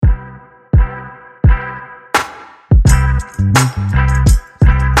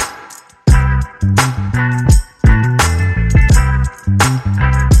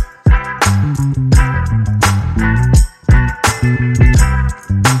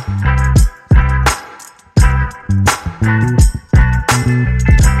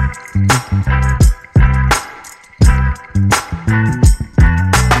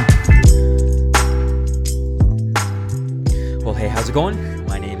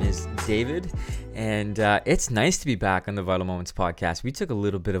It's nice to be back on the Vital Moments podcast. We took a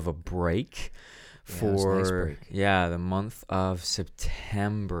little bit of a break for the month of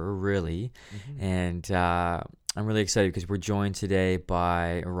September, really. Mm-hmm. And I'm really excited because we're joined today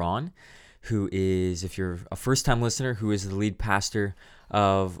by Ron, who is, if you're a first-time listener, who is the lead pastor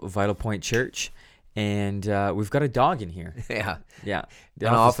of Vital Point Church. And we've got a dog in here. Yeah. An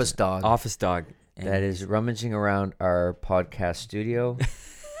office dog. Office dog. That is rummaging around our podcast studio.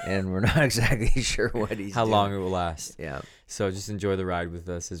 And we're not exactly sure what he's How doing. long it will last. Yeah. So just enjoy the ride with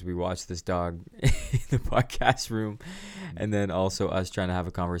us as we watch this dog in the podcast room, and then also us trying to have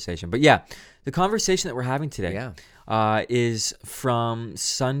a conversation. But yeah, the conversation that we're having today is from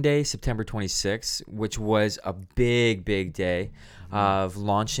Sunday, September 26th, which was a big, big day of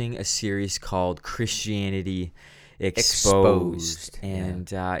launching a series called Christianity Exposed.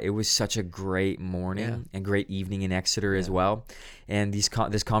 And it was such a great morning and great evening in Exeter as well. And this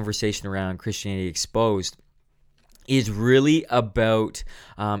conversation around Christianity Exposed is really about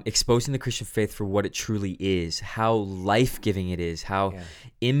exposing the Christian faith for what it truly is, how life-giving it is, how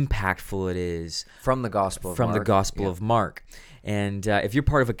impactful it is. From the Gospel of Mark. And if you're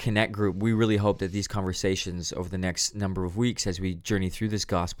part of a Connect group, we really hope that these conversations over the next number of weeks as we journey through this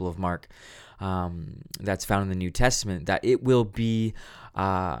Gospel of Mark that's found in the New Testament, that it will be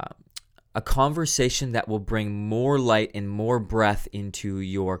a conversation that will bring more light and more breath into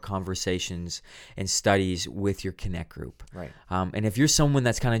your conversations and studies with your Connect group. Right. And if you're someone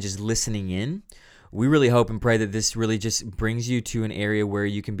that's kind of just listening in, we really hope and pray that this really just brings you to an area where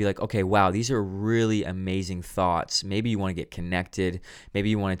you can be like, okay, wow, these are really amazing thoughts. Maybe you want to get connected. Maybe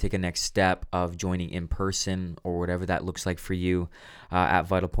you want to take a next step of joining in person or whatever that looks like for you at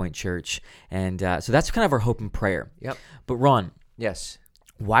Vital Point Church. And so that's kind of our hope and prayer. Yep. But Ron. Yes.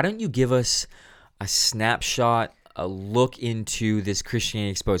 Why don't you give us a snapshot, a look into this Christianity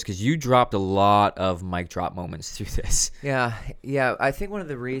Exposed? Because you dropped a lot of mic drop moments through this. Yeah. I think one of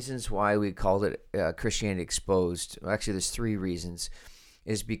the reasons why we called it Christianity Exposed, actually there's three reasons,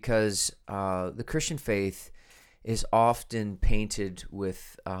 is because the Christian faith is often painted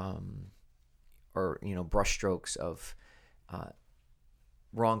with, brushstrokes of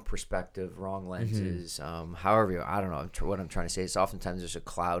wrong perspective, wrong lenses, however, I don't know what I'm trying to say. It's oftentimes there's a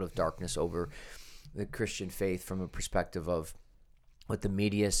cloud of darkness over the Christian faith from a perspective of what the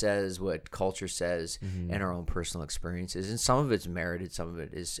media says, what culture says, and our own personal experiences. And some of it's merited, some of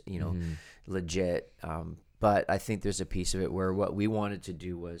it is, legit. But I think there's a piece of it where what we wanted to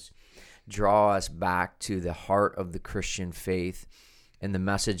do was draw us back to the heart of the Christian faith and the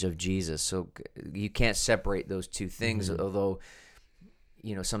message of Jesus. So you can't separate those two things, although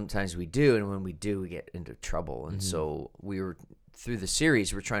sometimes we do, and when we do, we get into trouble. And so through the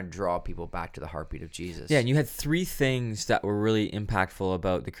series, we're trying to draw people back to the heartbeat of Jesus. Yeah, and you had three things that were really impactful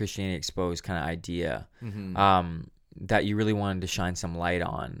about the Christianity Exposed kind of idea that you really wanted to shine some light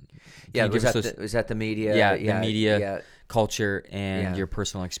on. Yeah, was that the media? Yeah, the media, culture, and your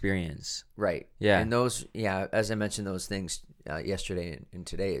personal experience. Right. Yeah. And those, as I mentioned those things yesterday and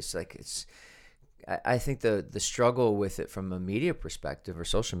today, I think the struggle with it from a media perspective or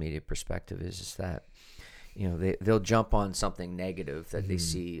social media perspective is just that, they'll jump on something negative that they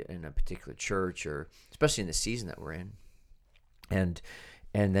see in a particular church, or especially in the season that we're in, and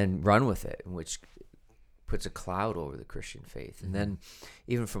then run with it, which puts a cloud over the Christian faith. And then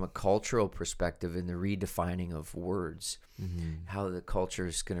even from a cultural perspective, in the redefining of words, how the culture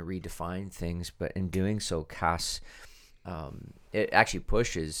is going to redefine things, but in doing so it actually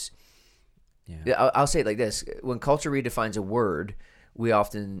pushes. Yeah. I'll say it like this. When culture redefines a word, we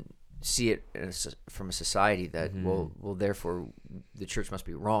often see it from a society that, well, therefore the church must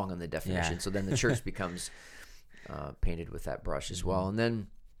be wrong on the definition. So then the church becomes painted with that brush as well. And then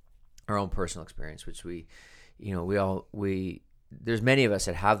our own personal experience, which there's many of us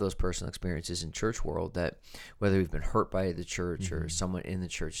that have those personal experiences in church world, that whether we've been hurt by the church or someone in the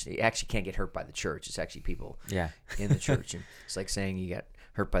church, they actually can't get hurt by the church. It's actually people in the church. And it's like saying you got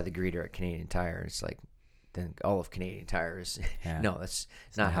hurt by the greeter at Canadian Tire. It's like, then all of Canadian Tire is no, that's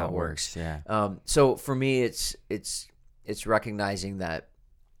not how it works. So for me, it's recognizing that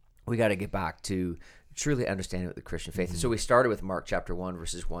we got to get back to truly understanding what the Christian faith is. So we started with Mark chapter 1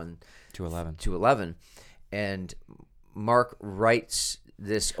 verses 1 to 11. And Mark writes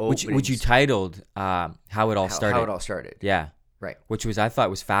this opening, which you titled How It All Started. How It All Started. Yeah. Right. Which I thought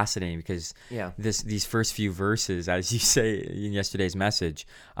was fascinating because Yeah. these first few verses, as you say in yesterday's message,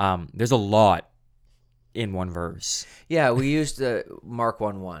 there's a lot in one verse. Yeah, we used Mark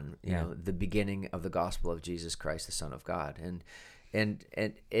 1:1, you Yeah. know, the beginning of the gospel of Jesus Christ, the Son of God. And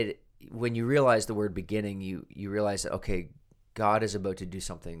it, when you realize the word beginning, you realize that, okay, God is about to do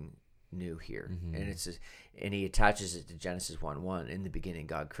something new here. And he attaches it to Genesis 1:1. In the beginning,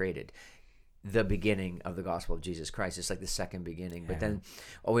 God created. The beginning of the gospel of Jesus Christ. It's like the second beginning. But then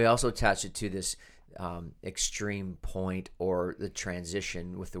we also attach it to this extreme point or the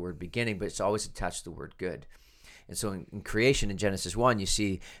transition with the word beginning, but it's always attached to the word good. And so in creation, in Genesis 1, you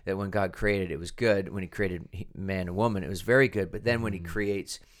see that when God created, it was good. When he created man and woman, it was very good. But then when he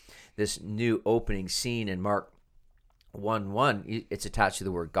creates this new opening scene in Mark 1:1, it's attached to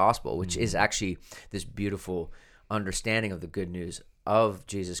the word gospel, which is actually this beautiful understanding of the good news of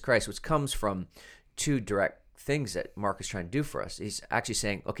Jesus Christ, which comes from two direct things that Mark is trying to do for us. He's actually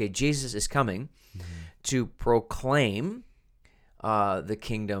saying, okay, Jesus is coming to proclaim the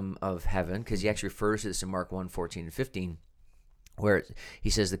kingdom of heaven, because he actually refers to this in Mark 1:14 and 15, where he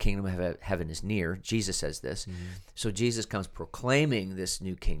says the kingdom of heaven is near. Jesus says this. So Jesus comes proclaiming this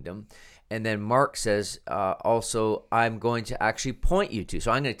new kingdom. And then Mark says also, I'm going to actually point you to.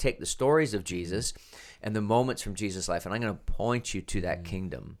 So I'm going to take the stories of Jesus and the moments from Jesus' life, and I'm going to point you to that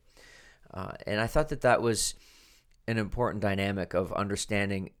kingdom. And I thought that was an important dynamic of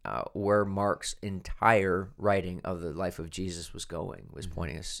understanding where Mark's entire writing of the life of Jesus was going, was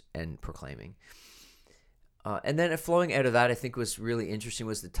pointing us and proclaiming. And then flowing out of that, I think was really interesting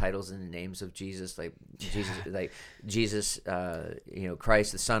was the titles and the names of Jesus, like Jesus,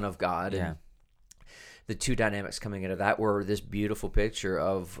 Christ, the Son of God. Yeah. And the two dynamics coming out of that were this beautiful picture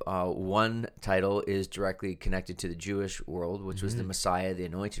of one title is directly connected to the Jewish world, which was the Messiah, the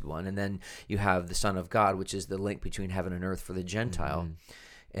Anointed One. And then you have the Son of God, which is the link between heaven and earth for the Gentile.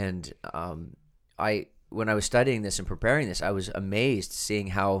 And when I was studying this and preparing this, I was amazed seeing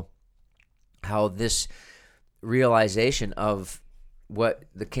how this realization of what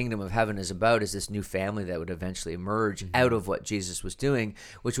the kingdom of heaven is about is this new family that would eventually emerge out of what Jesus was doing,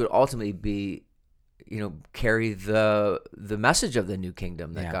 which would ultimately be, carry the message of the new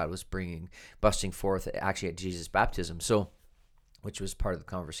kingdom that God was bringing, busting forth actually at Jesus' baptism. So, which was part of the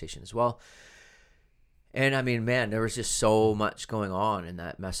conversation as well. And I mean, man, there was just so much going on in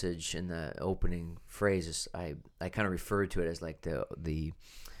that message, in the opening phrases. I kind of referred to it as like the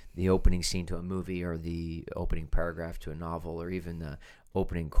opening scene to a movie, or the opening paragraph to a novel, or even the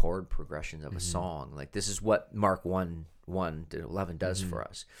opening chord progressions of a song. Like, this is what Mark 1:1 to 11 does for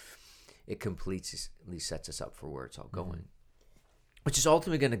us. It completely sets us up for where it's all going, which is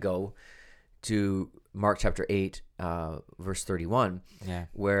ultimately going to go to Mark chapter 8, verse 31,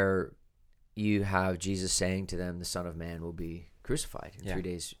 where you have Jesus saying to them, the Son of Man will be crucified in 3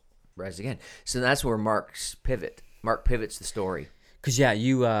 days, rise again. So that's where Mark pivots the story. Because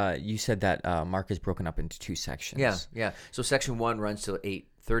you said that Mark is broken up into two sections. Yeah. So section 1 runs till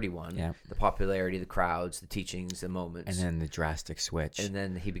 8:31. Yeah. The popularity, the crowds, the teachings, the moments, and then the drastic switch. And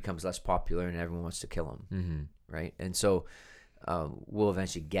then he becomes less popular, and everyone wants to kill him. Right. And so we'll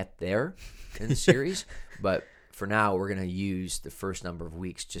eventually get there in the series, but for now, we're going to use the first number of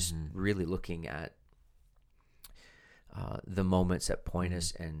weeks just really looking at the moments that point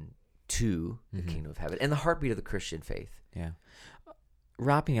us and to the kingdom of heaven and the heartbeat of the Christian faith. Yeah.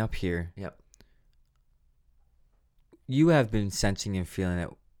 Wrapping up here. Yep. You have been sensing and feeling that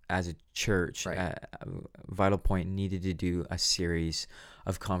as a church, right. Vital Point needed to do a series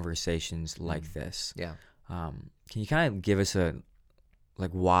of conversations like this. Yeah. Can you kind of give us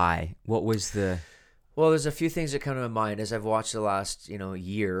why? What was the... Well, there's a few things that come to my mind as I've watched the last,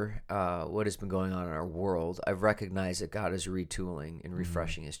 year, what has been going on in our world. I've recognized that God is retooling and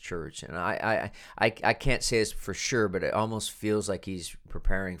refreshing His church, and I can't say this for sure, but it almost feels like He's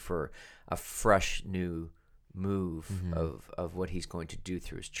preparing for a fresh new move of what He's going to do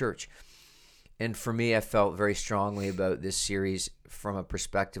through His church. And for me, I felt very strongly about this series from a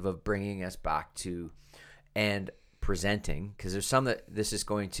perspective of bringing us back to and presenting, because there's some that this is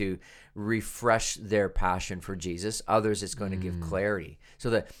going to refresh their passion for Jesus. Others, it's going to give clarity. So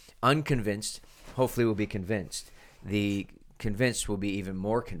the unconvinced hopefully will be convinced. The convinced will be even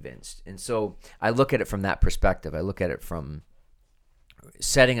more convinced. And so I look at it from that perspective. I look at it from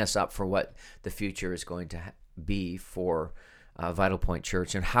setting us up for what the future is going to be for Vital Point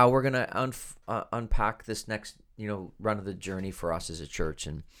Church, and how we're going to unpack this next run of the journey for us as a church.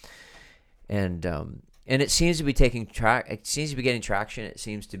 And it seems to be taking track. It seems to be getting traction. It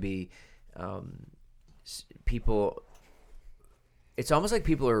seems to be people it's almost like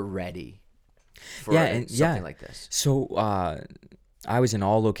people are ready for something like this. So I was in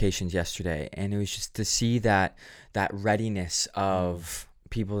all locations yesterday, and it was just to see that readiness of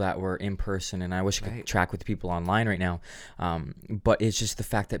people that were in person, and I wish I could track with people online right now. But it's just the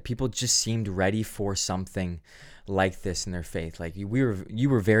fact that people just seemed ready for something like this in their faith. Like you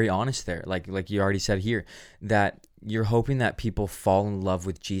were very honest there. Like you already said here, that you're hoping that people fall in love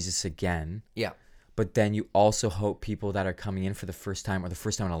with Jesus again. Yeah. But then you also hope people that are coming in for the first time or the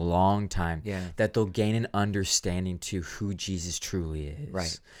first time in a long time, that they'll gain an understanding to who Jesus truly is.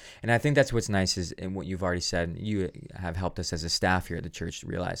 Right. And I think that's what's nice is, and what you've already said, you have helped us as a staff here at the church to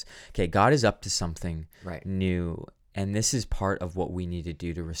realize, okay, God is up to something new. And this is part of what we need to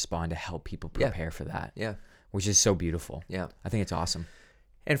do to respond to help people prepare for that. Yeah. Which is so beautiful. Yeah. I think it's awesome.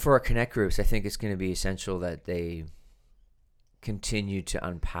 And for our Connect groups, I think it's going to be essential that they continue to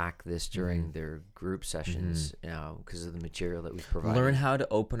unpack this during their group sessions because of the material that we've provided. Learn how to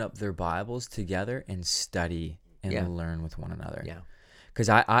open up their Bibles together and study and learn with one another. Yeah. Because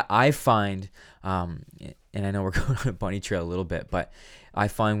I find, and I know we're going on a bunny trail a little bit, but I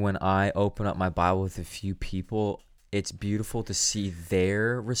find when I open up my Bible with a few people, it's beautiful to see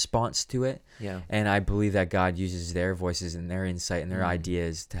their response to it. Yeah. And I believe that God uses their voices and their insight and their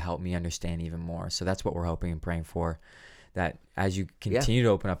ideas to help me understand even more. So that's what we're hoping and praying for. That as you continue to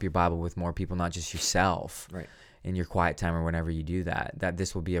open up your Bible with more people, not just yourself, in your quiet time or whenever you do that, that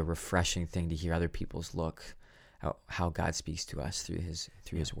this will be a refreshing thing to hear other people's look how God speaks to us through His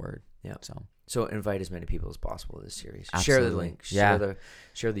Word. Yeah. So invite as many people as possible to this series. Absolutely. Share the link.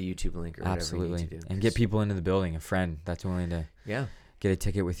 Share the YouTube link or whatever you need to do. And get people into the building. A friend that's willing to get a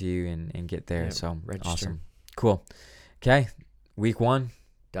ticket with you and get there. So register. Awesome. Cool. Okay. Week 1.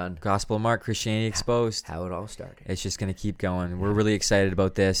 Done. Gospel of Mark, Christianity Exposed. How it all started. It's just going to keep going. We're really excited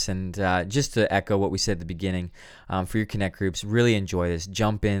about this. And just to echo what we said at the beginning, for your Connect groups, really enjoy this.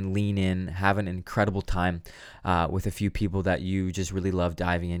 Jump in, lean in, have an incredible time with a few people that you just really love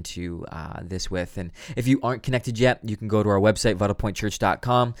diving into this with. And if you aren't connected yet, you can go to our website,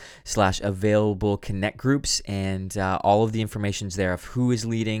 vitalpointchurch.com/available Connect groups. And all of the information's there of who is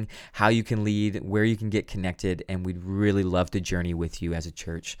leading, how you can lead, where you can get connected. And we'd really love to journey with you as a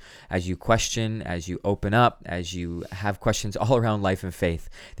church. As you question, as you open up, as you have questions all around life and faith,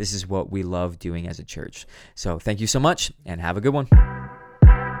 this is what we love doing as a church. So thank you so much and have a good one.